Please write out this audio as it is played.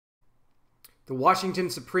The Washington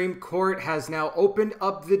Supreme Court has now opened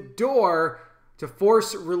up the door to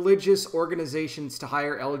force religious organizations to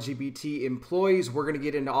hire LGBT employees. We're going to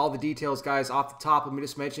get into all the details, guys. Off the top, let me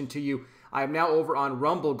just mention to you, I am now over on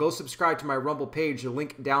Rumble. Go subscribe to my Rumble page, the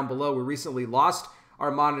link down below. We recently lost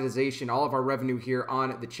our monetization, all of our revenue here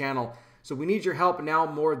on the channel. So we need your help now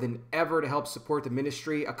more than ever to help support the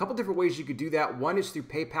ministry. A couple different ways you could do that. One is through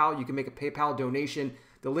PayPal. You can make a PayPal donation.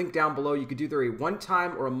 The link down below, you could do either a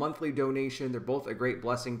one-time or a monthly donation. They're both a great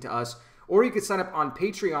blessing to us. Or you could sign up on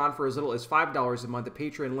Patreon for as little as $5 a month. The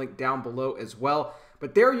Patreon link down below as well.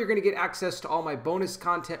 But there you're going to get access to all my bonus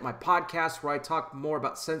content, my podcast where I talk more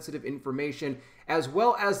about sensitive information, as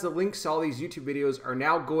well as the links to all these YouTube videos are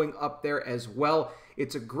now going up there as well.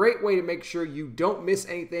 It's a great way to make sure you don't miss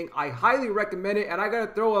anything. I highly recommend it. And I got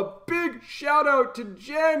to throw a big shout out to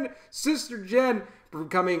Jen, Sister Jen, for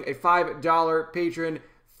becoming a $5 patron.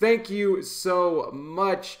 Thank you so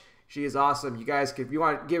much. She is awesome. You guys, if you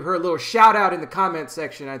want to give her a little shout out in the comment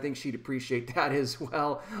section, I think she'd appreciate that as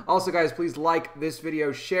well. Also, guys, please like this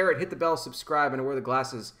video, share it, hit the bell, subscribe, and I wear the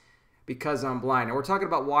glasses because I'm blind. And we're talking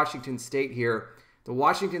about Washington State here. The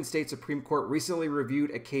Washington State Supreme Court recently reviewed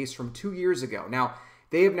a case from 2 years ago. Now,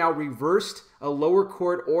 they have now reversed a lower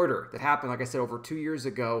court order that happened, like I said, over 2 years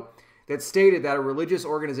ago that stated that a religious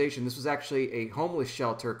organization, this was actually a homeless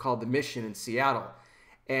shelter called The Mission in Seattle,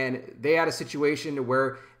 and they had a situation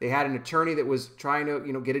where they had an attorney that was trying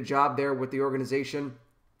to, get a job there with the organization.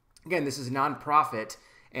 Again, this is a nonprofit,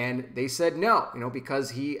 and they said no,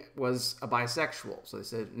 because he was a bisexual. So they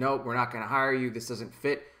said, no, we're not going to hire you. This doesn't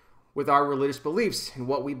fit with our religious beliefs and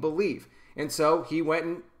what we believe. And so he went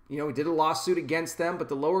and, did a lawsuit against them, but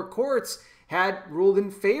the lower courts had ruled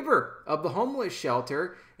in favor of the homeless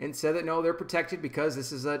shelter and said that no, they're protected because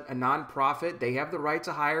this is a nonprofit. They have the right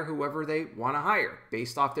to hire whoever they want to hire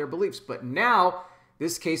based off their beliefs. But now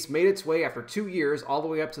this case made its way after 2 years all the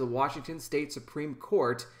way up to the Washington State Supreme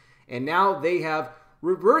Court. And now they have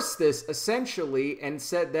reversed this essentially and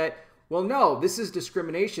said that, well, no, this is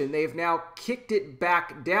discrimination. They have now kicked it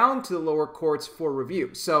back down to the lower courts for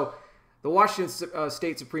review. So the Washington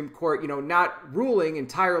State Supreme Court, not ruling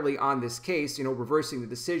entirely on this case, reversing the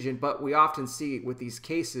decision, but we often see with these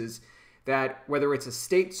cases that whether it's a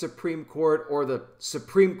state Supreme Court or the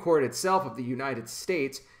Supreme Court itself of the United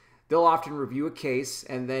States, they'll often review a case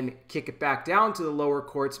and then kick it back down to the lower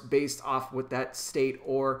courts based off what that state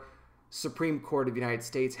or Supreme Court of the United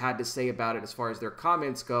States had to say about it as far as their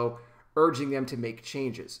comments go, urging them to make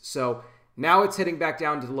changes. So now it's heading back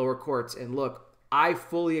down to the lower courts, and look, I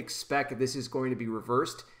fully expect that this is going to be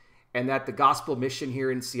reversed and that the gospel mission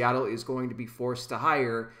here in Seattle is going to be forced to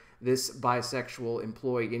hire this bisexual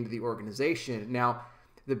employee into the organization. Now,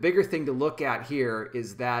 the bigger thing to look at here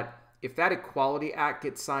is that if that Equality Act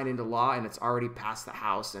gets signed into law and it's already passed the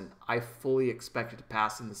House, and I fully expect it to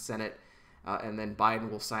pass in the Senate, and then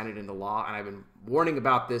Biden will sign it into law, and I've been warning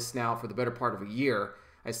about this now for the better part of a year.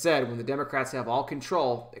 I said, when the Democrats have all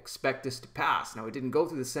control, expect this to pass. Now, it didn't go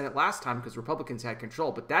through the Senate last time because Republicans had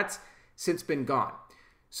control, but that's since been gone.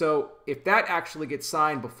 So if that actually gets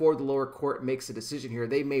signed before the lower court makes a decision here,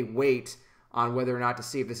 they may wait on whether or not to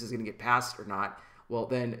see if this is going to get passed or not. Well,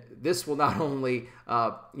 then this will not only,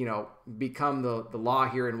 become the law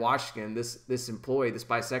here in Washington, this employee, this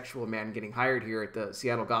bisexual man getting hired here at the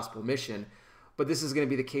Seattle Gospel Mission, but this is going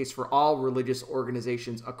to be the case for all religious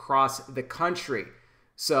organizations across the country.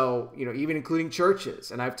 So, even including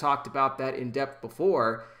churches. And I've talked about that in depth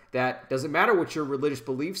before, that doesn't matter what your religious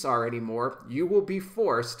beliefs are anymore. You will be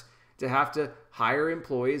forced to have to hire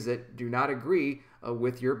employees that do not agree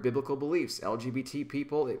with your biblical beliefs. LGBT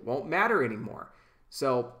people, it won't matter anymore.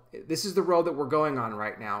 So this is the road that we're going on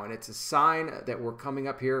right now. And it's a sign that we're coming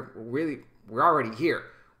up here. We're already here.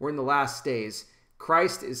 We're in the last days.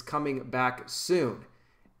 Christ is coming back soon.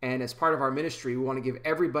 And as part of our ministry, we want to give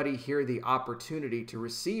everybody here the opportunity to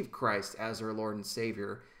receive Christ as their Lord and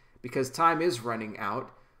Savior because time is running out.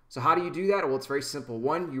 So how do you do that? Well, it's very simple.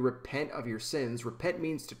 One, you repent of your sins. Repent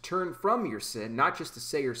means to turn from your sin, not just to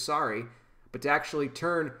say you're sorry, but to actually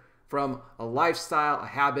turn from a lifestyle, a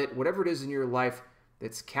habit, whatever it is in your life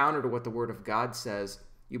that's counter to what the Word of God says.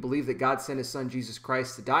 You believe that God sent His Son, Jesus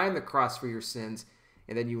Christ, to die on the cross for your sins,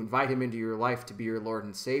 and then you invite Him into your life to be your Lord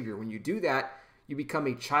and Savior. When you do that, you become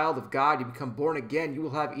a child of God. You become born again. You will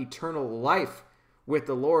have eternal life with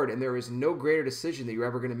the Lord. And there is no greater decision that you're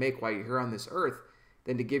ever going to make while you're here on this earth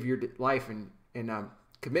than to give your life and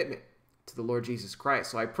commitment to the Lord Jesus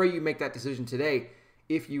Christ. So I pray you make that decision today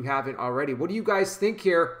if you haven't already. What do you guys think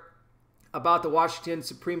here about the Washington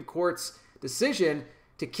Supreme Court's decision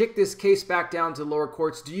to kick this case back down to lower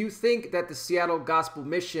courts? Do you think that the Seattle Gospel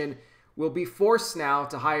Mission will be forced now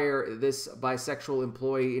to hire this bisexual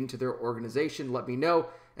employee into their organization. Let me know.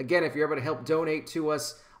 Again, if you're able to help donate to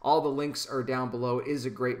us, all the links are down below. It is a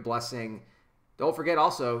great blessing. Don't forget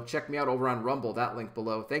also, check me out over on Rumble, that link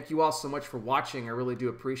below. Thank you all so much for watching. I really do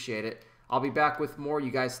appreciate it. I'll be back with more. You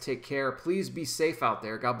guys take care. Please be safe out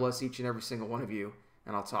there. God bless each and every single one of you,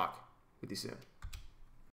 and I'll talk with you soon.